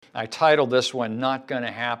I titled this one, Not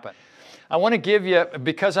Gonna Happen. I want to give you,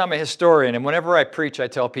 because I'm a historian, and whenever I preach, I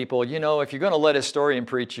tell people, you know, if you're going to let a historian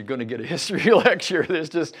preach, you're going to get a history lecture.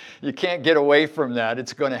 You can't get away from that.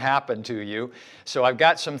 It's going to happen to you. So I've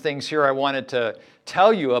got some things here I wanted to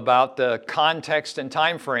tell you about the context and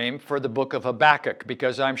time frame for the book of Habakkuk,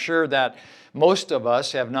 because I'm sure that most of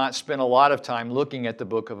us have not spent a lot of time looking at the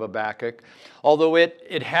book of Habakkuk, although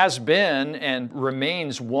it has been and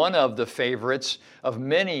remains one of the favorites of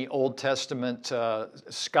many Old Testament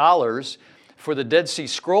scholars. For the Dead Sea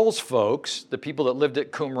Scrolls folks, the people that lived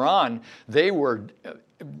at Qumran, they were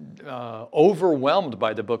overwhelmed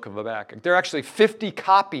by the book of Habakkuk. There are actually 50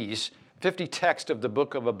 copies, 50 texts of the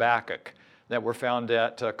book of Habakkuk that were found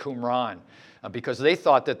at Qumran. Because they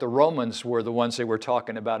thought that the Romans were the ones they were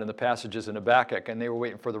talking about in the passages in Habakkuk, and they were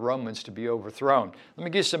waiting for the Romans to be overthrown. Let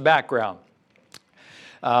me give you some background.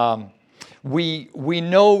 We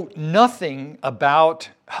know nothing about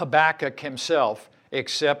Habakkuk himself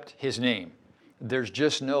except his name. There's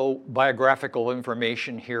just no biographical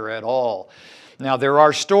information here at all. Now, there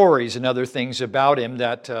are stories and other things about him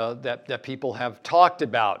that people have talked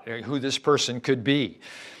about, who this person could be.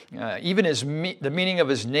 Even the meaning of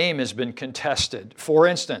his name has been contested. For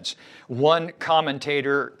instance, one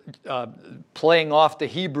commentator playing off the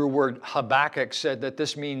Hebrew word Habakkuk said that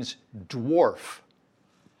this means dwarf,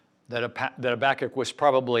 that Habakkuk was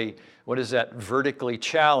probably, vertically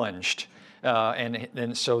challenged.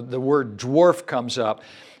 And so the word dwarf comes up.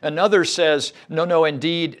 Another says, no,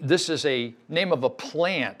 indeed, this is a name of a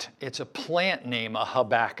plant. It's a plant name, a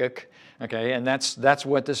Habakkuk. Okay, and that's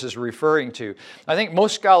what this is referring to. I think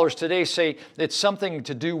most scholars today say it's something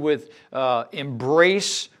to do with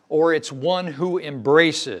embrace, or it's one who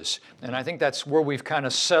embraces. And I think that's where we've kind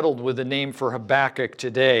of settled with the name for Habakkuk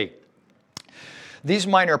today. These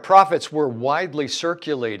minor prophets were widely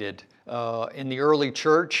circulated in the early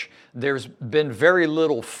church. There's been very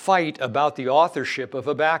little fight about the authorship of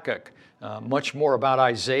Habakkuk. Much more about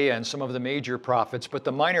Isaiah and some of the major prophets, but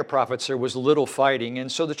the minor prophets there was little fighting,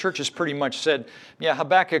 and so the church has pretty much said, yeah,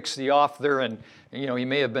 Habakkuk's the author, and he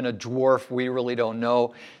may have been a dwarf, we really don't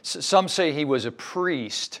know. Some say he was a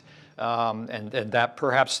priest, and that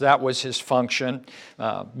perhaps that was his function.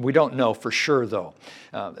 We don't know for sure, though.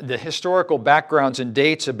 The historical backgrounds and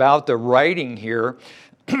dates about the writing here,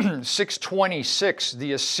 626,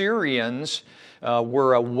 the Assyrians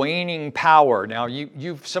were a waning power. Now,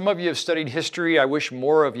 some of you have studied history. I wish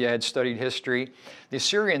more of you had studied history. The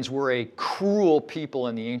Assyrians were a cruel people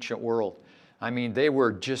in the ancient world. I mean, they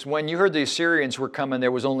were just, when you heard the Assyrians were coming,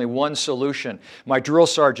 there was only one solution. My drill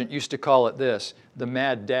sergeant used to call it this, the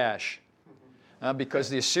mad dash. Because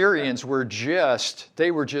the Assyrians were just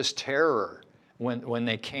terror when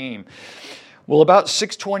they came. Well, about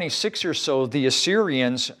 626 or so, the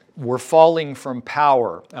Assyrians were falling from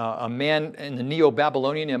power. A man in the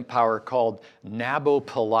Neo-Babylonian Empire called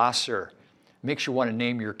Nabopolassar. Makes you want to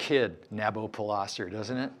name your kid Nabopolassar,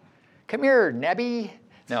 doesn't it? Come here, Nebi.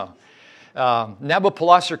 No.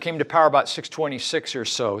 Nabopolassar came to power about 626 or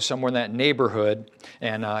so, somewhere in that neighborhood,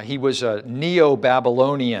 and he was a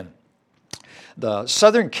Neo-Babylonian. The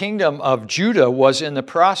southern kingdom of Judah was in the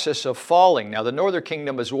process of falling. Now, the northern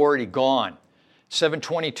kingdom is already gone.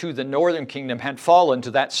 722, the northern kingdom had fallen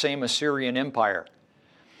to that same Assyrian empire.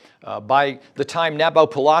 By the time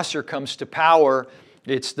Nabopolassar comes to power,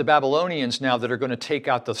 it's the Babylonians now that are going to take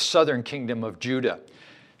out the southern kingdom of Judah.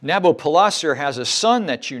 Nabopolassar has a son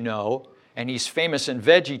that you know, and he's famous in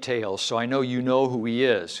VeggieTales, so I know you know who he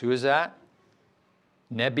is. Who is that?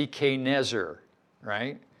 Nebuchadnezzar,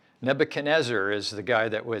 right? Nebuchadnezzar is the guy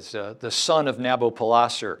that was the son of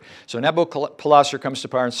Nabopolassar. So Nabopolassar comes to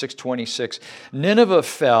power in 626. Nineveh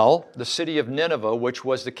fell, the city of Nineveh, which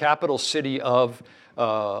was the capital city of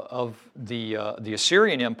the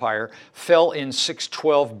Assyrian Empire, fell in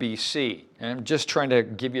 612 BC. And I'm just trying to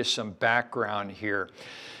give you some background here.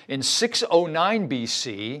 In 609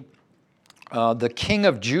 BC, the king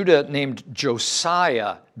of Judah named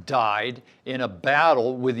Josiah died in a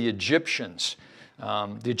battle with the Egyptians.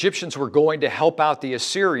 The Egyptians were going to help out the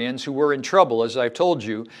Assyrians who were in trouble, as I've told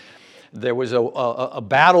you. There was a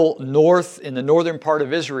battle in the northern part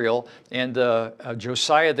of Israel, and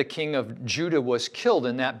Josiah, the king of Judah, was killed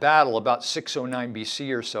in that battle about 609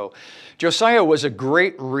 BC or so. Josiah was a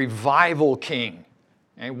great revival king.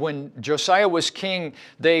 And when Josiah was king,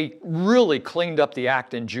 they really cleaned up the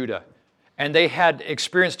act in Judah. And they had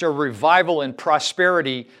experienced a revival and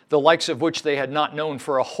prosperity, the likes of which they had not known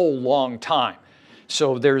for a whole long time.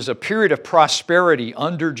 So there's a period of prosperity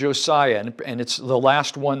under Josiah, and it's the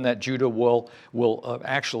last one that Judah will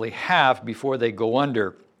actually have before they go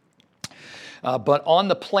under. but on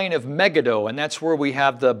the plain of Megiddo, and that's where we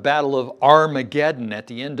have the battle of Armageddon at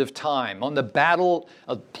the end of time. On the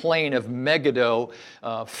plain of Megiddo,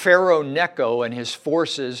 Pharaoh Necho and his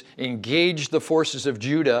forces engaged the forces of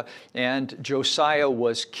Judah, and Josiah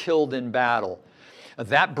was killed in battle.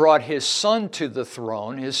 That brought his son to the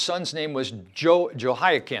throne. His son's name was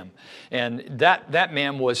Jehoiakim, and that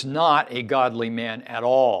man was not a godly man at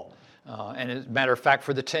all. And as a matter of fact,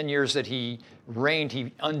 for the 10 years that he reigned,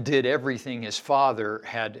 he undid everything his father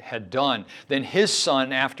had done. Then his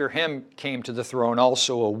son after him came to the throne,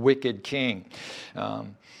 also a wicked king.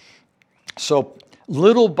 So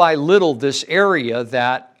little by little, this area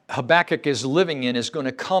that Habakkuk is living in is going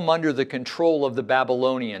to come under the control of the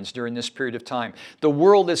Babylonians during this period of time. The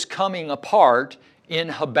world is coming apart in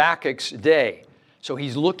Habakkuk's day. So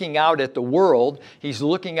he's looking out at the world, he's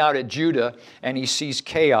looking out at Judah, and he sees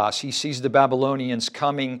chaos. He sees the Babylonians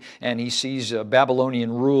coming, and he sees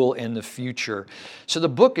Babylonian rule in the future. So the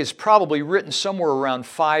book is probably written somewhere around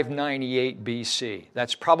 598 BC.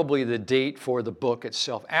 That's probably the date for the book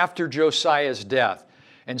itself, after Josiah's death.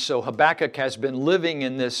 And so Habakkuk has been living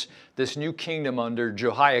in this new kingdom under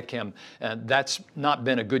Jehoiakim, and that's not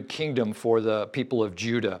been a good kingdom for the people of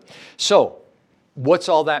Judah. So, what's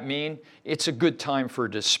all that mean? It's a good time for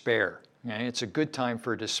despair. Okay? It's a good time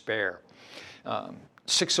for despair.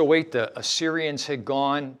 608, the Assyrians had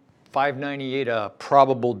gone. 598, a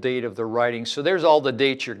probable date of the writing. So there's all the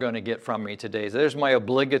dates you're going to get from me today. There's my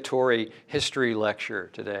obligatory history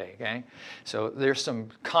lecture today. Okay? So there's some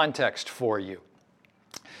context for you.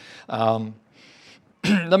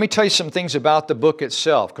 Let me tell you some things about the book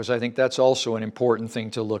itself, because I think that's also an important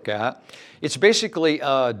thing to look at. It's basically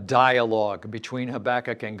a dialogue between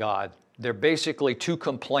Habakkuk and God. There are basically two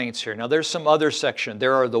complaints here. Now, there's some other section.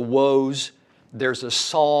 There are the woes. There's a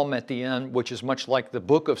psalm at the end, which is much like the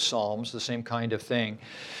book of Psalms, the same kind of thing.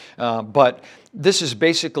 But this is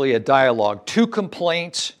basically a dialogue. Two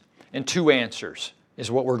complaints and two answers is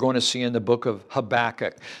what we're going to see in the book of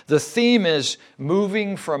Habakkuk. The theme is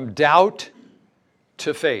moving from doubt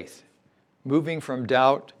to faith. Moving from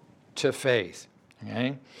doubt to faith.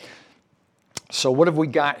 Okay? So what have we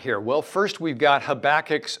got here? Well, first we've got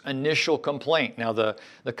Habakkuk's initial complaint. Now the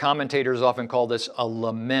commentators often call this a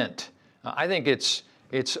lament. I think it's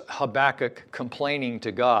Habakkuk complaining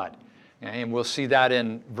to God. Okay? And we'll see that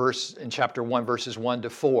in chapter 1, verses 1 to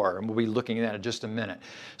 4, and we'll be looking at it in just a minute.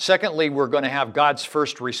 Secondly, we're going to have God's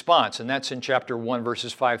first response, and that's in chapter 1,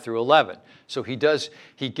 verses 5 through 11. So he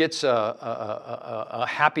gets a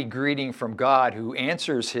happy greeting from God who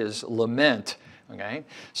answers his lament. Okay,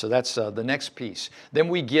 so that's the next piece. Then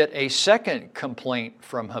we get a second complaint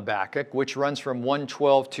from Habakkuk, which runs from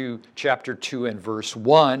 1:12 to chapter 2 and verse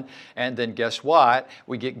 1. And then guess what?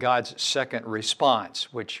 We get God's second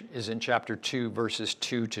response, which is in chapter 2, verses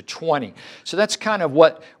 2 to 20. So that's kind of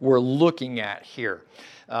what we're looking at here.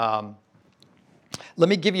 Let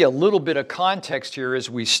me give you a little bit of context here as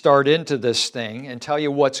we start into this thing and tell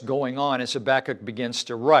you what's going on as Habakkuk begins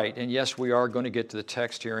to write. And yes, we are going to get to the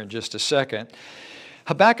text here in just a second.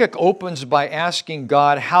 Habakkuk opens by asking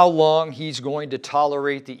God how long he's going to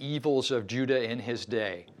tolerate the evils of Judah in his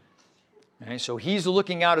day. Okay, so he's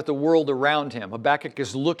looking out at the world around him. Habakkuk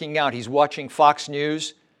is looking out. He's watching Fox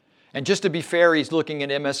News. And just to be fair, he's looking at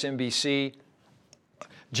MSNBC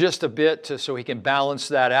just a bit so he can balance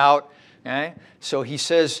that out. Okay? So he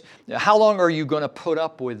says, how long are you going to put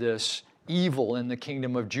up with this evil in the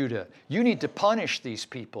kingdom of Judah? You need to punish these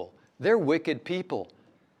people. They're wicked people.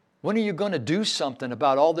 When are you going to do something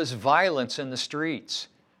about all this violence in the streets?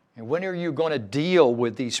 And when are you going to deal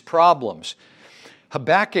with these problems?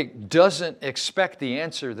 Habakkuk doesn't expect the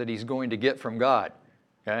answer that he's going to get from God.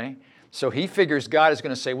 Okay? So he figures God is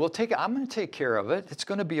going to say, well, I'm going to take care of it. It's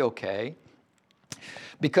going to be okay.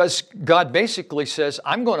 Because God basically says,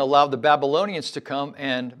 I'm going to allow the Babylonians to come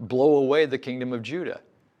and blow away the kingdom of Judah.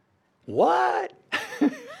 What?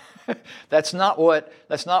 That's not what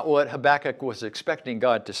Habakkuk was expecting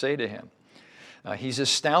God to say to him. He's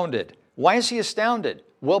astounded. Why is he astounded?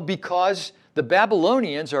 Well, because the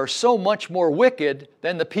Babylonians are so much more wicked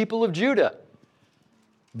than the people of Judah.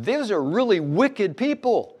 Those are really wicked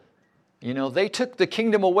people. You know, they took the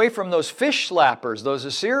kingdom away from those fish slappers, those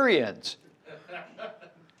Assyrians.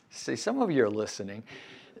 See, some of you are listening.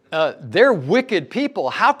 They're wicked people.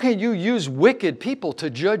 How can you use wicked people to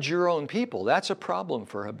judge your own people? That's a problem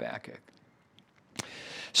for Habakkuk.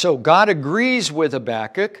 So God agrees with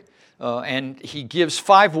Habakkuk, and he gives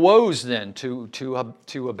 5 woes then to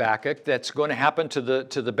Habakkuk that's going to happen to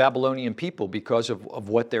the Babylonian people because of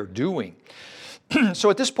what they're doing. So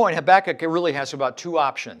at this point, Habakkuk really has about 2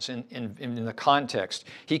 options in the context.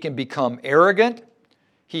 He can become arrogant.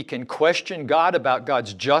 He can question God about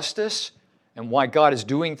God's justice and why God is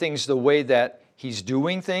doing things the way that He's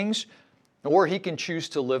doing things, or he can choose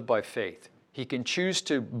to live by faith. He can choose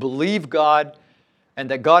to believe God and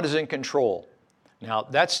that God is in control. Now,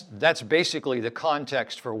 that's basically the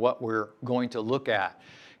context for what we're going to look at.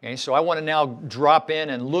 Okay, so I want to now drop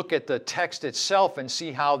in and look at the text itself and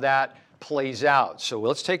see how that plays out. So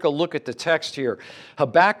let's take a look at the text here.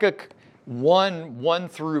 Habakkuk 1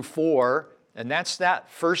 through 4, and that's that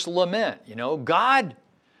first lament. God,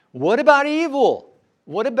 what about evil?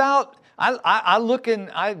 What about... I look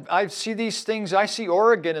and I see these things. I see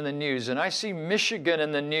Oregon in the news, and I see Michigan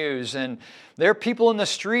in the news, and there are people in the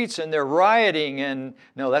streets, and they're rioting. And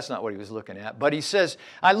no, that's not what he was looking at. But he says,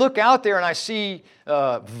 I look out there and I see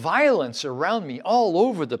violence around me all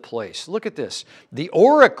over the place. Look at this. The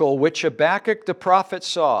oracle which Habakkuk the prophet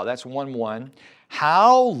saw. That's 1:1.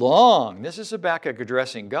 How long, this is Habakkuk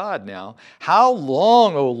addressing God now, how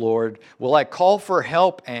long, O Lord, will I call for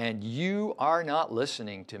help and you are not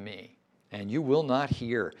listening to me? And you will not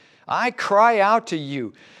hear. I cry out to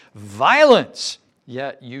you, violence,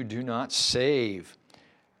 yet you do not save.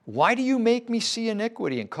 Why do you make me see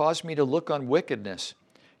iniquity and cause me to look on wickedness?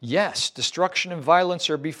 Yes, destruction and violence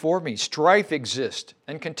are before me. Strife exists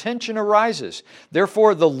and contention arises.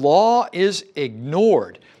 Therefore the law is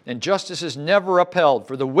ignored and justice is never upheld.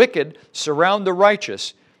 For the wicked surround the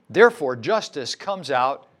righteous. Therefore justice comes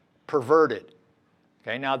out perverted.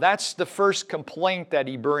 Okay, now that's the first complaint that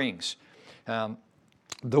he brings.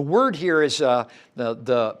 The word here is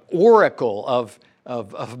the oracle of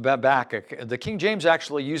Habakkuk. The King James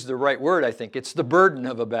actually used the right word, I think. It's the burden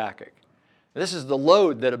of Habakkuk. This is the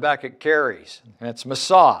load that Habakkuk carries. That's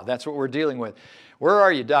Massah. That's what we're dealing with. Where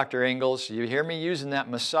are you, Dr. Ingalls? You hear me using that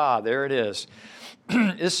Massah. There it is.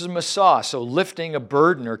 This is Massah, so lifting a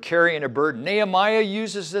burden or carrying a burden. Nehemiah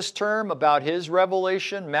uses this term about his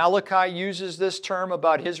revelation. Malachi uses this term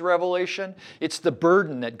about his revelation. It's the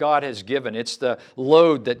burden that God has given. It's the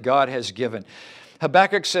load that God has given.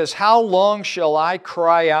 Habakkuk says, how long shall I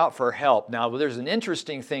cry out for help? Now, there's an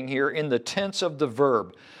interesting thing here in the tense of the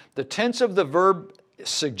verb. The tense of the verb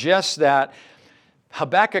suggests that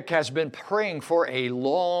Habakkuk has been praying for a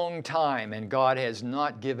long time and God has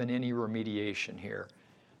not given any remediation here.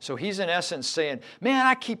 So he's in essence saying, man,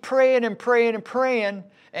 I keep praying and praying and praying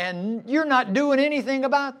and you're not doing anything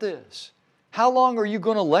about this. How long are you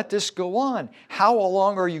going to let this go on? How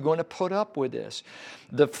long are you going to put up with this?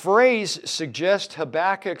 The phrase suggests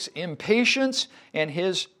Habakkuk's impatience and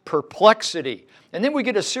his perplexity. And then we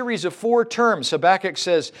get a series of 4 terms. Habakkuk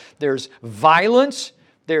says there's violence,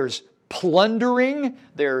 there's plundering,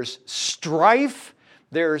 there's strife,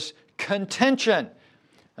 there's contention.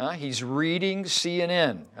 He's reading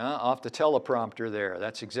CNN off the teleprompter there.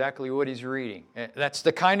 That's exactly what he's reading. That's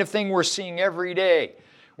the kind of thing we're seeing every day.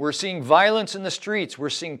 We're seeing violence in the streets. We're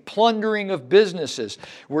seeing plundering of businesses.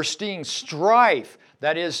 We're seeing strife,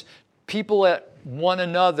 that is, people at one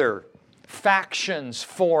another, factions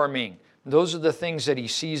forming. Those are the things that he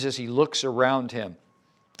sees as he looks around him.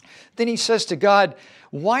 Then he says to God,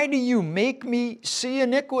 why do you make me see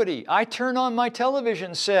iniquity? I turn on my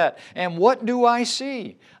television set, and what do I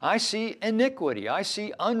see? I see iniquity. I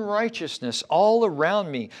see unrighteousness all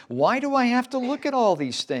around me. Why do I have to look at all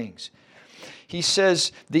these things? He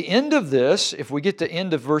says, the end of this, if we get to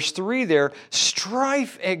end of verse 3 there,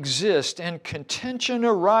 strife exists and contention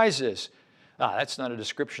arises. That's not a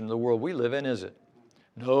description of the world we live in, is it?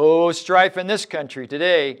 No strife in this country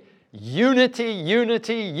today. Unity,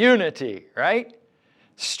 unity, unity, right?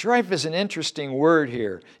 Strife is an interesting word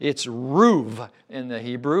here. It's ruv in the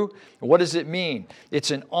Hebrew. What does it mean?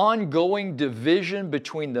 It's an ongoing division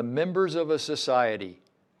between the members of a society.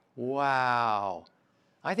 Wow.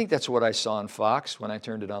 I think that's what I saw on Fox when I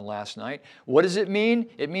turned it on last night. What does it mean?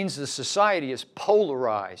 It means the society is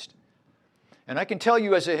polarized. And I can tell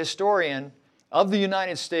you as a historian of the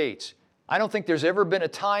United States, I don't think there's ever been a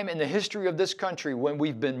time in the history of this country when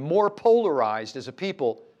we've been more polarized as a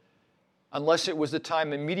people, unless it was the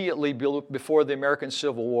time immediately before the American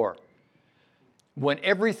Civil War, when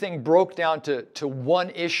everything broke down to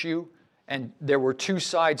one issue and there were 2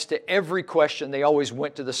 sides to every question. They always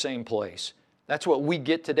went to the same place. That's what we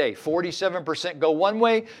get today. 47% go one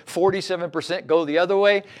way, 47% go the other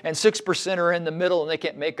way, and 6% are in the middle and they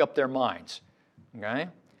can't make up their minds. Okay?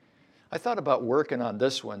 I thought about working on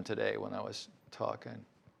this one today when I was talking.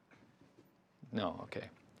 No, okay.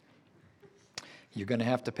 You're going to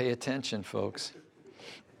have to pay attention, folks.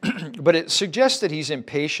 But it suggests that he's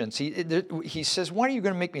impatient. He says, why are you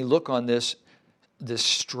going to make me look on this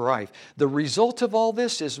strife? The result of all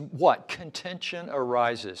this is what? Contention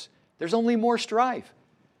arises. There's only more strife.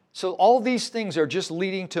 So all these things are just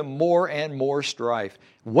leading to more and more strife.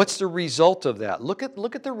 What's the result of that? Look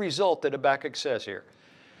at the result that Habakkuk says here.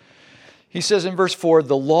 He says in verse 4,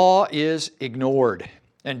 the law is ignored,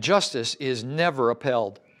 and justice is never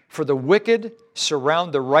upheld. For the wicked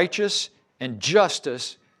surround the righteous, and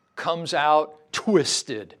justice comes out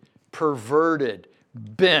twisted, perverted,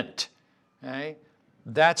 bent. Okay?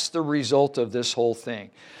 That's the result of this whole thing.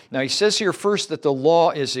 Now he says here first that the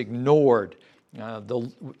law is ignored.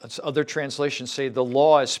 Other translations say the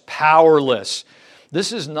law is powerless.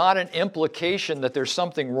 This is not an implication that there's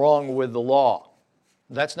something wrong with the law.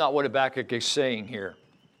 That's not what Habakkuk is saying here.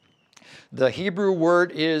 The Hebrew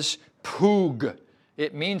word is pug.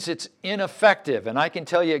 It means it's ineffective, and I can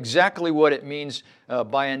tell you exactly what it means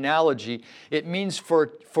by analogy. It means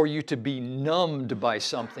for you to be numbed by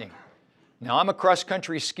something. Now, I'm a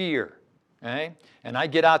cross-country skier, okay? And I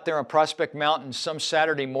get out there on Prospect Mountain some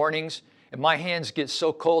Saturday mornings, and my hands get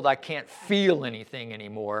so cold I can't feel anything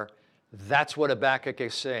anymore. That's what Habakkuk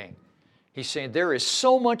is saying. He's saying there is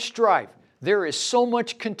so much strife, there is so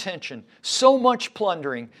much contention, so much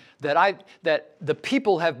plundering that the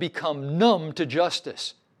people have become numb to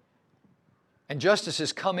justice. And justice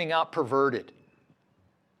is coming out perverted.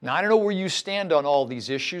 Now, I don't know where you stand on all these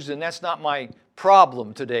issues, and that's not my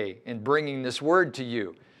problem today in bringing this word to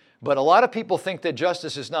you. But a lot of people think that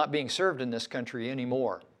justice is not being served in this country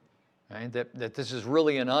anymore. Right? That this is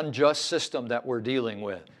really an unjust system that we're dealing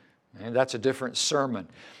with. And that's a different sermon.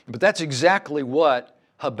 But that's exactly what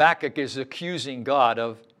Habakkuk is accusing God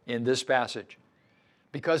of in this passage.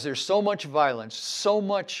 Because there's so much violence, so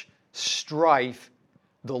much strife,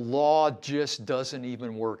 the law just doesn't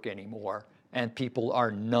even work anymore. And people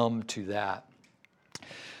are numb to that.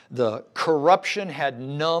 The corruption had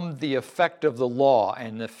numbed the effect of the law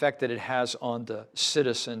and the effect that it has on the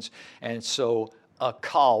citizens. And so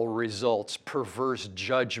akal results, perverse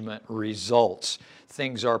judgment results.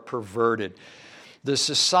 Things are perverted. The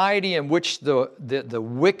society in which the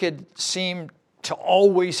wicked seem to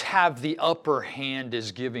always have the upper hand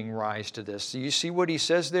is giving rise to this. Do you see what he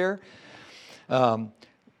says there?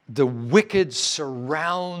 The wicked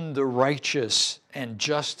surround the righteous, and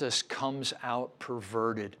justice comes out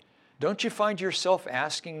perverted. Don't you find yourself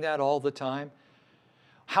asking that all the time?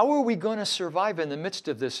 How are we going to survive in the midst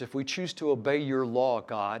of this if we choose to obey your law,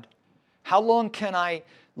 God? How long can I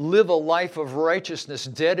live a life of righteousness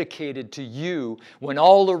dedicated to you when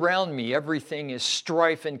all around me everything is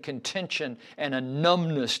strife and contention and a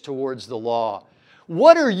numbness towards the law?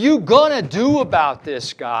 What are you going to do about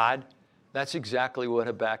this, God? That's exactly what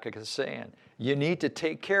Habakkuk is saying. You need to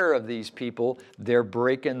take care of these people. They're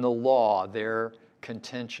breaking the law. They're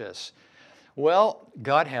contentious. Well,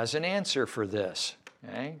 God has an answer for this.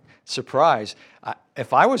 Okay? Surprise.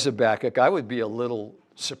 If I was Habakkuk, I would be a little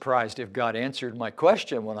surprised if God answered my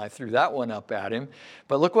question when I threw that one up at him.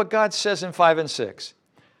 But look what God says in 5 and 6.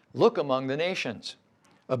 Look among the nations.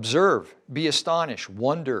 Observe, be astonished,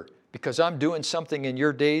 wonder, because I'm doing something in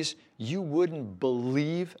your days you wouldn't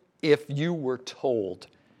believe if you were told.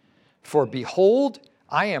 For behold,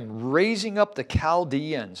 I am raising up the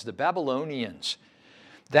Chaldeans, the Babylonians,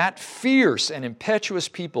 that fierce and impetuous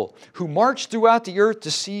people who march throughout the earth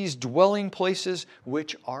to seize dwelling places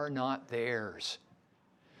which are not theirs.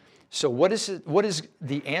 So what is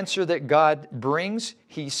the answer that God brings?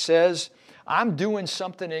 He says, I'm doing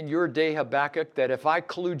something in your day, Habakkuk, that if I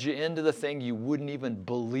clued you into the thing, you wouldn't even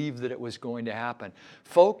believe that it was going to happen.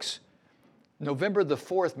 Folks, November the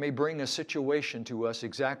 4th may bring a situation to us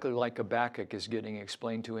exactly like Habakkuk is getting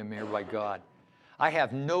explained to him here by God. I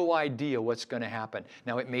have no idea what's going to happen.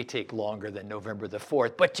 Now, it may take longer than November the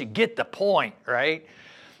 4th, but you get the point, right?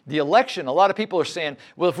 The election, a lot of people are saying,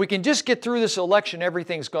 well, if we can just get through this election,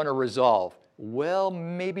 everything's going to resolve. Well,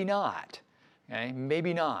 maybe not. Okay?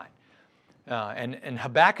 Maybe not. And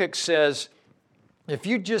Habakkuk says, if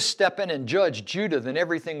you just step in and judge Judah, then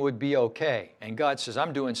everything would be okay. And God says,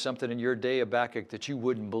 I'm doing something in your day, Habakkuk, that you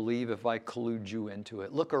wouldn't believe if I clued you into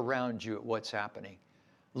it. Look around you at what's happening.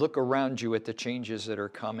 Look around you at the changes that are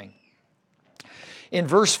coming. In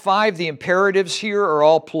verse 5, the imperatives here are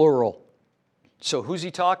all plural. So who's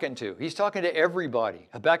he talking to? He's talking to everybody.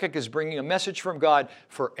 Habakkuk is bringing a message from God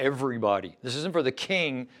for everybody. This isn't for the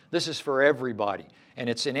king. This is for everybody. And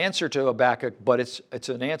it's an answer to Habakkuk, but it's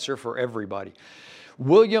an answer for everybody.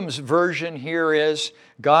 William's version here is,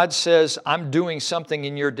 God says, I'm doing something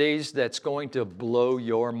in your days that's going to blow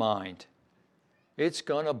your mind. It's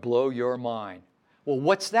going to blow your mind. Well,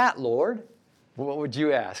 what's that, Lord? What would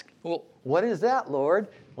you ask? Well, what is that, Lord?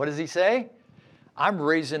 What does he say? I'm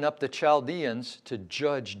raising up the Chaldeans to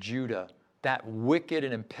judge Judah, that wicked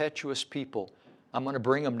and impetuous people. I'm going to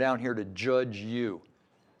bring them down here to judge you.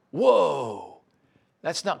 Whoa,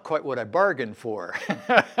 that's not quite what I bargained for.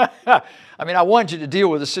 I mean, I wanted you to deal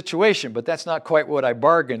with the situation, but that's not quite what I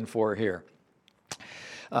bargained for here.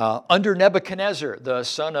 Under Nebuchadnezzar, the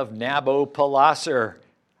son of Nabopolassar,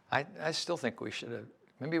 I still think we should have,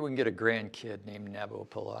 maybe we can get a grandkid named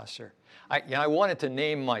Nabopolassar. I wanted to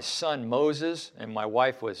name my son Moses, and my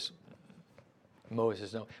wife was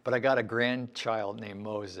Moses, no, but I got a grandchild named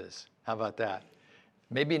Moses. How about that?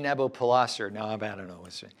 Maybe Nabopolassar. No, I don't know.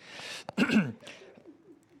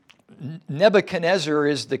 Nebuchadnezzar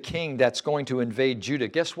is the king that's going to invade Judah.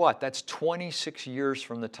 Guess what? That's 26 years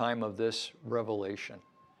from the time of this revelation.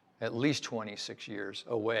 At least 26 years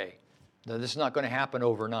away. Now, this is not going to happen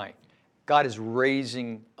overnight. God is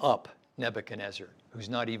raising up Nebuchadnezzar, who's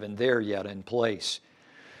not even there yet in place.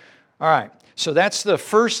 All right, so that's the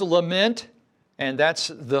first lament, and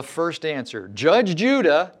that's the first answer. Judge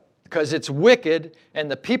Judah, because it's wicked, and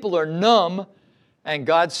the people are numb, and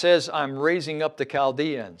God says, I'm raising up the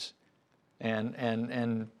Chaldeans.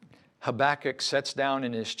 And Habakkuk sits down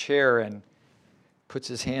in his chair and puts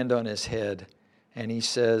his hand on his head, and he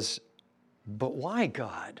says, but why,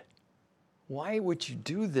 God? Why would you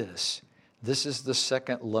do this? This is the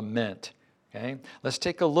second lament. Okay? Let's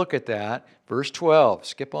take a look at that. Verse 12.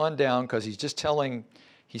 Skip on down, because he's telling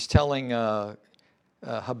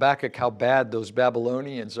Habakkuk how bad those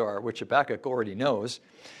Babylonians are, which Habakkuk already knows.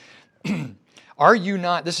 Are you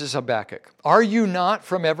not, this is Habakkuk, are you not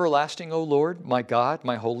from everlasting, O Lord, my God,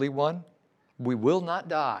 my Holy One? We will not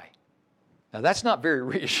die. Now that's not very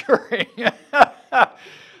reassuring.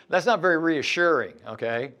 That's not very reassuring,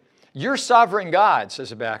 okay? You're sovereign God, says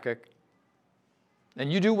Habakkuk,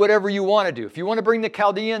 and you do whatever you want to do. If you want to bring the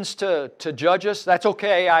Chaldeans to judge us, that's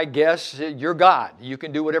okay, I guess. You're God. You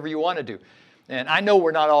can do whatever you want to do. And I know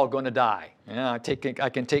we're not all going to die. I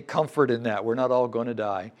can take comfort in that. We're not all going to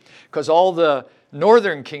die. Because all the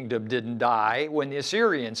northern kingdom didn't die when the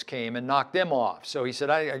Assyrians came and knocked them off. So he said,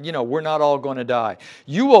 we're not all going to die.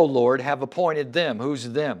 You, O Lord, have appointed them. Who's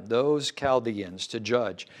them? Those Chaldeans to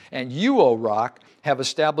judge. And you, O Rock, have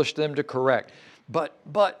established them to correct. But,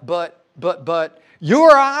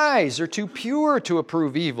 your eyes are too pure to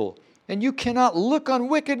approve evil, and you cannot look on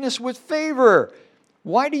wickedness with favor.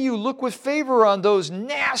 Why do you look with favor on those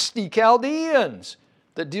nasty Chaldeans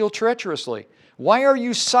that deal treacherously? Why are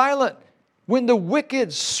you silent when the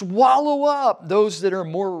wicked swallow up those that are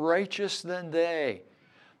more righteous than they?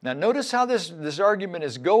 Now notice how this argument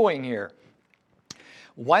is going here.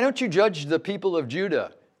 Why don't you judge the people of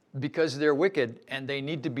Judah? Because they're wicked and they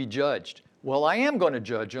need to be judged. Well, I am going to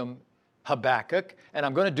judge them, Habakkuk, and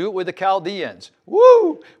I'm going to do it with the Chaldeans.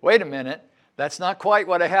 Woo! Wait a minute. That's not quite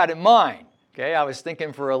what I had in mind. Okay, I was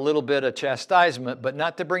thinking for a little bit of chastisement, but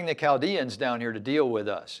not to bring the Chaldeans down here to deal with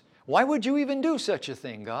us. Why would you even do such a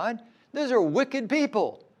thing, God? These are wicked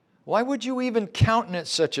people. Why would you even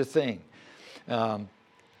countenance such a thing?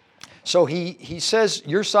 So he says,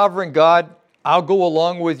 you're sovereign God, I'll go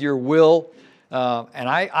along with your will. And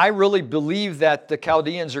I really believe that the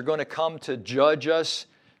Chaldeans are going to come to judge us,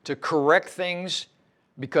 to correct things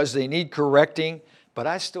because they need correcting. But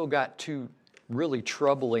I still got two really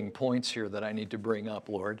troubling points here that I need to bring up,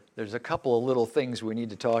 Lord. There's a couple of little things we need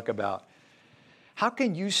to talk about. How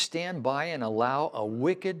can you stand by and allow a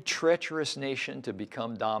wicked, treacherous nation to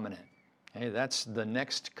become dominant? Hey, that's the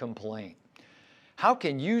next complaint. How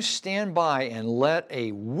can you stand by and let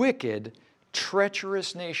a wicked,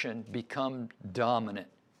 treacherous nation become dominant?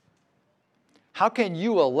 How can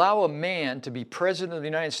you allow a man to be president of the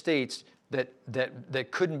United States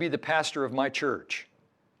that couldn't be the pastor of my church?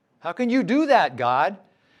 How can you do that, God?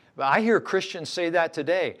 I hear Christians say that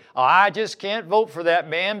today. I just can't vote for that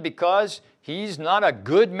man because he's not a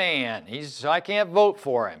good man. I can't vote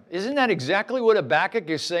for him. Isn't that exactly what Habakkuk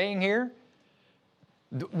is saying here?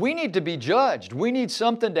 We need to be judged. We need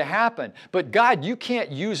something to happen. But God, you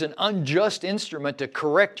can't use an unjust instrument to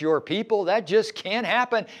correct your people. That just can't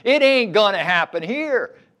happen. It ain't going to happen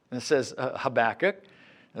here. And it says Habakkuk.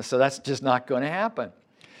 So that's just not going to happen.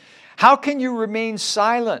 How can you remain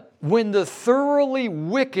silent when the thoroughly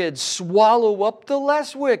wicked swallow up the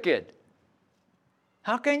less wicked?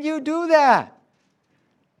 How can you do that?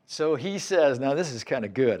 So he says, now this is kind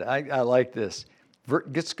of good. I like this.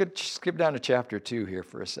 Let's skip down to chapter 2 here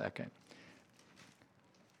for a second.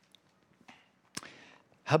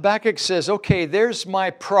 Habakkuk says, okay, there's my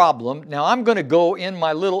problem. Now I'm going to go in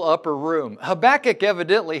my little upper room. Habakkuk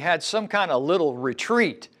evidently had some kind of little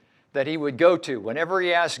retreat that he would go to. Whenever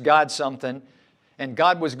he asked God something and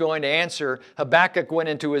God was going to answer, Habakkuk went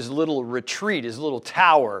into his little retreat, his little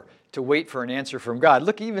tower, to wait for an answer from God.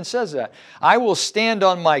 Look, he even says that. I will stand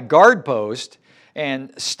on my guard post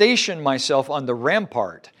and station myself on the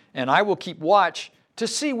rampart and I will keep watch to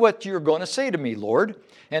see what you're going to say to me, Lord,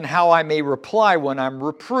 and how I may reply when I'm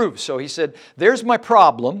reproved. So he said, there's my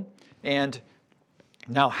problem, and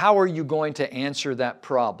now how are you going to answer that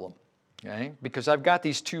problem? Okay? Because I've got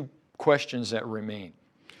these two questions that remain.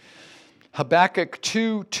 Habakkuk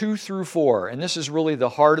 2 through 4, and this is really the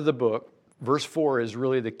heart of the book. Verse 4 is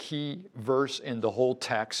really the key verse in the whole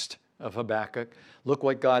text of Habakkuk. Look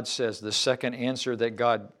what God says. The second answer that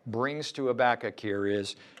God brings to Habakkuk here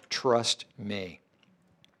is, trust me.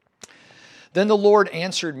 Then the Lord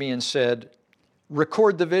answered me and said,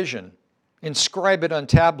 record the vision, inscribe it on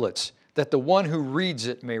tablets, that the one who reads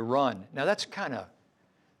it may run. Now that's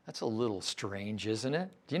a little strange, isn't it?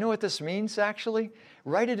 Do you know what this means actually?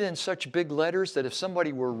 Write it in such big letters that if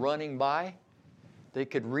somebody were running by, they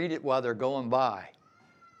could read it while they're going by.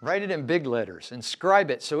 Write it in big letters.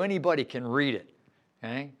 Inscribe it so anybody can read it.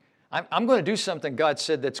 Okay? I'm going to do something God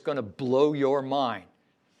said that's going to blow your mind.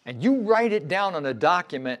 And you write it down on a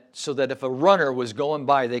document so that if a runner was going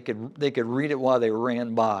by, they could read it while they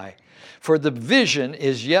ran by. For the vision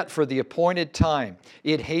is yet for the appointed time.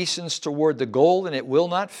 It hastens toward the goal, and it will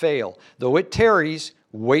not fail. Though it tarries,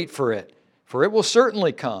 wait for it. For it will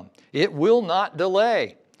certainly come. It will not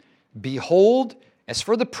delay. Behold, as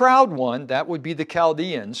for the proud one, that would be the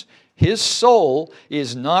Chaldeans, his soul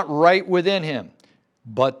is not right within him,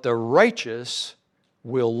 but the righteous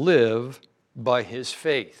will live by his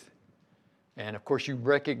faith. And of course you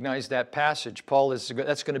recognize that passage.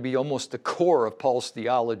 That's going to be almost the core of Paul's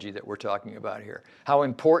theology that we're talking about here. How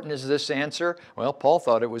important is this answer? Well, Paul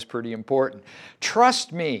thought it was pretty important.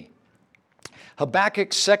 Trust me.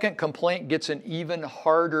 Habakkuk's second complaint gets an even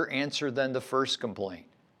harder answer than the first complaint.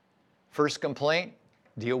 First complaint,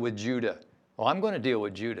 deal with Judah. Well, I'm going to deal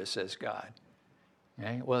with Judah, says God.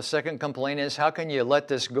 Okay? Well, the second complaint is, how can you let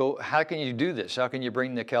this go? How can you do this? How can you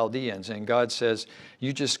bring the Chaldeans? And God says,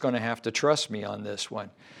 you're just going to have to trust me on this one.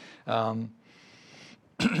 I'm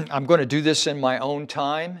going to do this in my own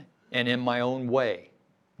time and in my own way,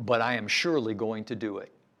 but I am surely going to do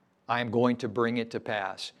it. I am going to bring it to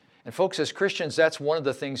pass. And folks, as Christians, that's one of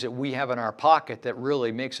the things that we have in our pocket that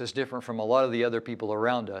really makes us different from a lot of the other people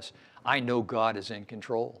around us. I know God is in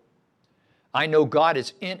control. I know God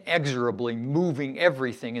is inexorably moving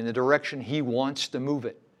everything in the direction He wants to move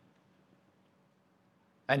it.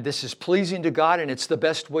 And this is pleasing to God, and it's the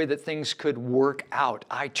best way that things could work out.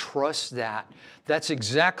 I trust that. That's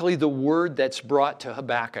exactly the word that's brought to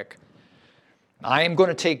Habakkuk. I am going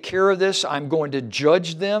to take care of this. I'm going to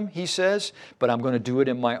judge them, he says, but I'm going to do it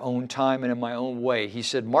in my own time and in my own way. He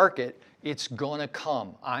said, mark it, it's going to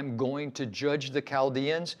come. I'm going to judge the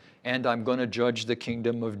Chaldeans, and I'm going to judge the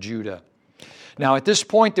kingdom of Judah. Now, at this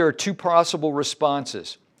point, there are two possible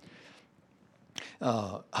responses.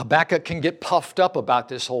 Habakkuk can get puffed up about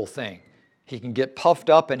this whole thing. He can get puffed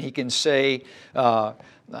up and he can say,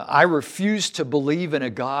 I refuse to believe in a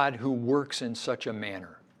God who works in such a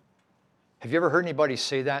manner. Have you ever heard anybody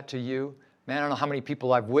say that to you? Man, I don't know how many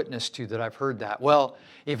people I've witnessed to that I've heard that. Well,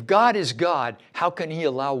 if God is God, how can He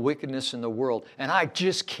allow wickedness in the world? And I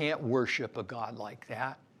just can't worship a God like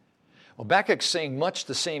that. Well, Habakkuk's saying much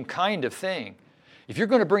the same kind of thing. If you're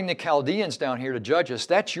going to bring the Chaldeans down here to judge us,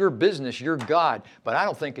 that's your business, you're God. But I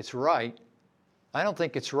don't think it's right. I don't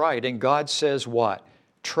think it's right. And God says what?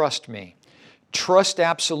 Trust me. Trust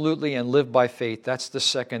absolutely and live by faith. That's the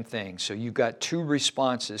second thing. So you've got two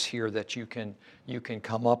responses here that you can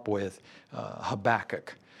come up with,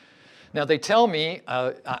 Habakkuk. Now they tell me,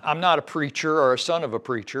 I'm not a preacher or a son of a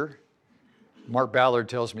preacher. Mark Ballard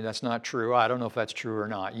tells me that's not true. I don't know if that's true or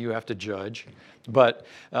not. You have to judge. But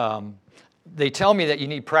they tell me that you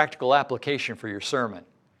need practical application for your sermon.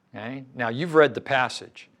 Okay? Now you've read the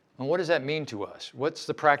passage. And what does that mean to us? What's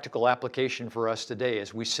the practical application for us today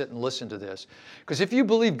as we sit and listen to this? Because if you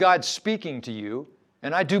believe God's speaking to you,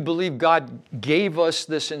 and I do believe God gave us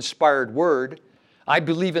this inspired word, I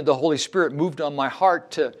believe that the Holy Spirit moved on my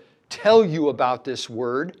heart to tell you about this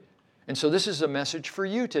word. And so this is a message for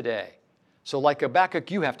you today. So like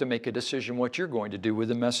Habakkuk, you have to make a decision what you're going to do with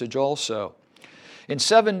the message also. In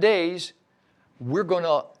 7 days, we're going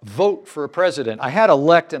to vote for a president. I had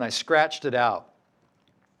elect and I scratched it out.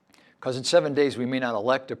 Because in 7 days, we may not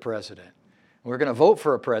elect a president. We're going to vote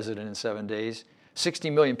for a president in 7 days. 60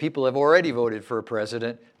 million people have already voted for a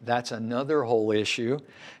president. That's another whole issue.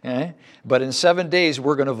 But in 7 days,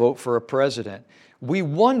 we're going to vote for a president. We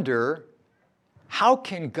wonder, how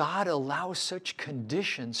can God allow such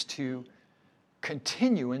conditions to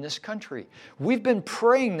continue in this country. We've been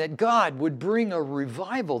praying that God would bring a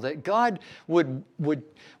revival, that God would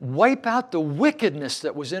wipe out the wickedness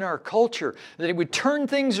that was in our culture, that He would turn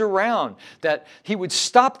things around, that He would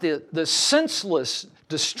stop the senseless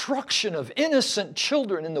destruction of innocent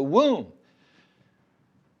children in the womb,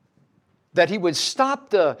 that He would stop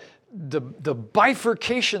the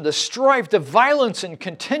bifurcation, the strife, the violence and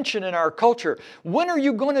contention in our culture. When are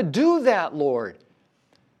you going to do that, Lord?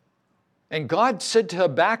 And God said to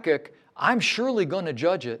Habakkuk, I'm surely going to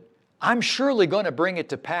judge it. I'm surely going to bring it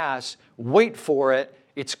to pass. Wait for it.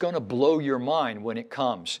 It's going to blow your mind when it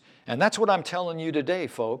comes. And that's what I'm telling you today,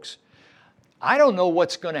 folks. I don't know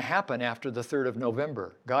what's going to happen after the 3rd of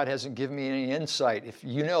November. God hasn't given me any insight. If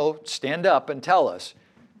you know, stand up and tell us.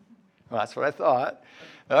 Well, that's what I thought.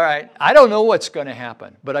 All right. I don't know what's going to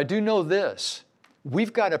happen, but I do know this.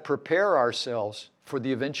 We've got to prepare ourselves for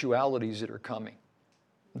the eventualities that are coming.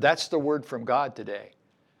 That's the word from God today.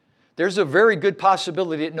 There's a very good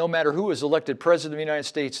possibility that no matter who is elected President of the United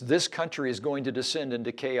States, this country is going to descend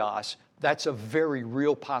into chaos. That's a very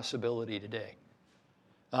real possibility today.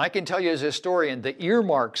 And I can tell you as a historian, the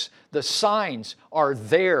earmarks, the signs are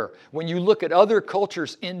there. When you look at other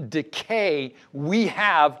cultures in decay, we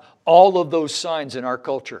have all of those signs in our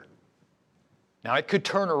culture. Now it could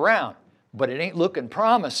turn around, but it ain't looking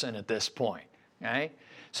promising at this point. Okay?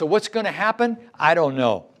 So what's going to happen? I don't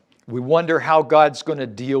know. We wonder how God's going to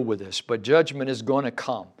deal with this, but judgment is going to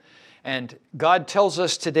come. And God tells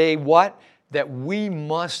us today what? That we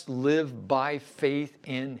must live by faith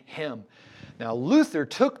in Him. Now Luther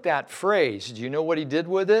took that phrase. Do you know what he did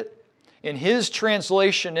with it? In his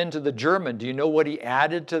translation into the German, do you know what he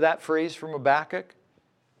added to that phrase from Habakkuk?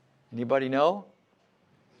 Anybody know?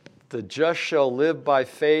 The just shall live by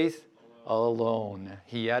faith alone.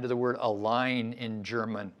 He added the word allein in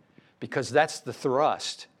German because that's the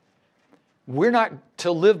thrust. We're not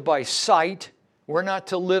to live by sight. We're not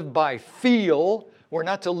to live by feel. We're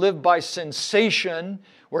not to live by sensation.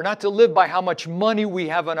 We're not to live by how much money we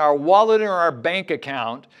have in our wallet or our bank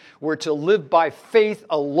account. We're to live by faith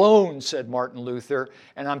alone, said Martin Luther.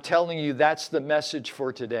 And I'm telling you, that's the message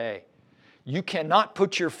for today. You cannot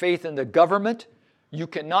put your faith in the government. You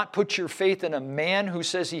cannot put your faith in a man who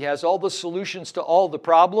says he has all the solutions to all the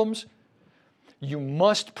problems. You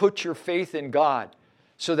must put your faith in God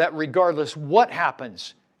so that regardless what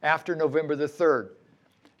happens after November the 3rd,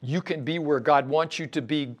 you can be where God wants you to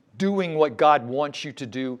be, doing what God wants you to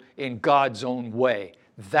do in God's own way.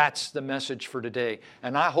 That's the message for today.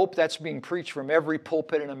 And I hope that's being preached from every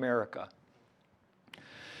pulpit in America.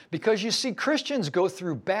 Because you see, Christians go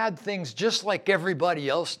through bad things just like everybody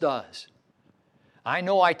else does. I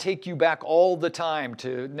know I take you back all the time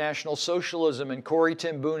to National Socialism and Corrie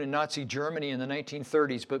ten Boom and Nazi Germany in the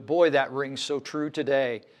 1930s, but boy, that rings so true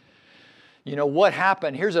today. You know what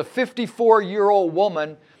happened? Here's a 54-year-old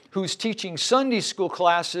woman who's teaching Sunday school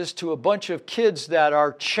classes to a bunch of kids that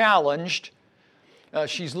are challenged.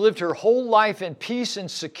 She's lived her whole life in peace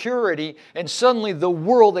and security, and suddenly the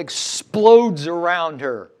world explodes around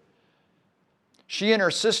her. She and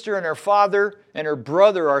her sister and her father and her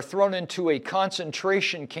brother are thrown into a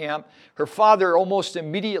concentration camp. Her father almost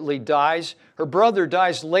immediately dies. Her brother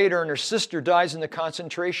dies later, and her sister dies in the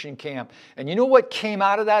concentration camp. And you know what came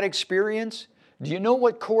out of that experience? Do you know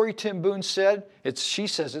what Corrie ten Boom said? She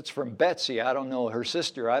says it's from Betsy. I don't know, her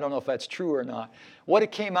sister. I don't know if that's true or not. What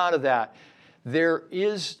it came out of that? There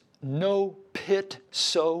is no pit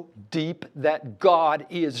so deep that God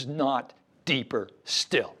is not deeper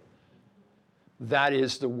still. That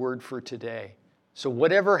is the word for today. So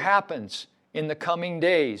whatever happens in the coming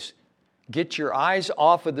days, get your eyes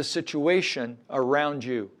off of the situation around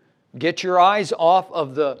you. Get your eyes off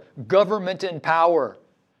of the government in power.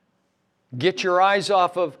 Get your eyes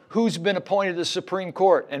off of who's been appointed to the Supreme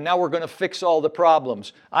Court, and now we're going to fix all the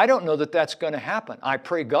problems. I don't know that that's going to happen. I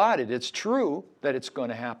pray God it's true that it's going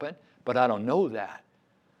to happen, but I don't know that.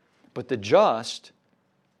 But the just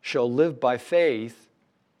shall live by faith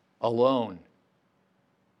alone.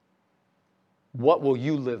 What will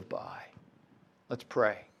you live by? Let's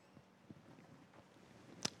pray.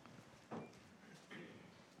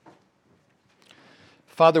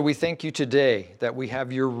 Father, we thank you today that we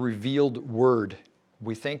have your revealed word.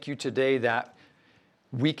 We thank you today that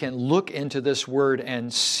we can look into this word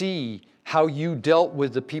and see how you dealt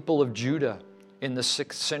with the people of Judah in the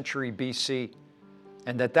 6th century BC,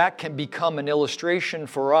 and that can become an illustration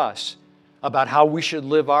for us about how we should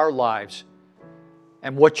live our lives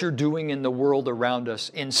and what you're doing in the world around us.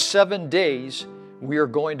 In 7 days, we are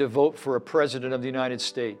going to vote for a president of the United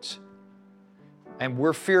States. And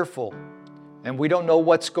we're fearful, and we don't know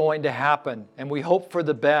what's going to happen, and we hope for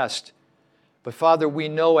the best. But Father, we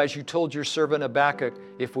know, as you told your servant Habakkuk,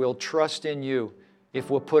 if we'll trust in you, if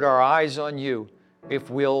we'll put our eyes on you, if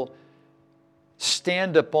we'll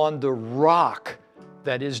stand upon the rock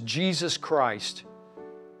that is Jesus Christ,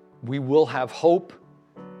 we will have hope,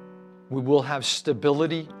 we will have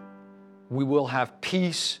stability, we will have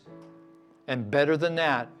peace, and better than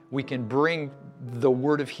that, we can bring the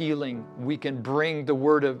word of healing, we can bring the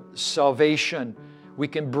word of salvation, we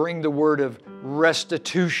can bring the word of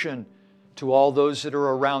restitution to all those that are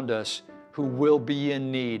around us who will be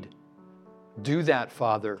in need. Do that,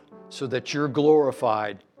 Father, so that you're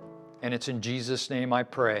glorified. And it's in Jesus' name I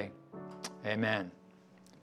pray. Amen.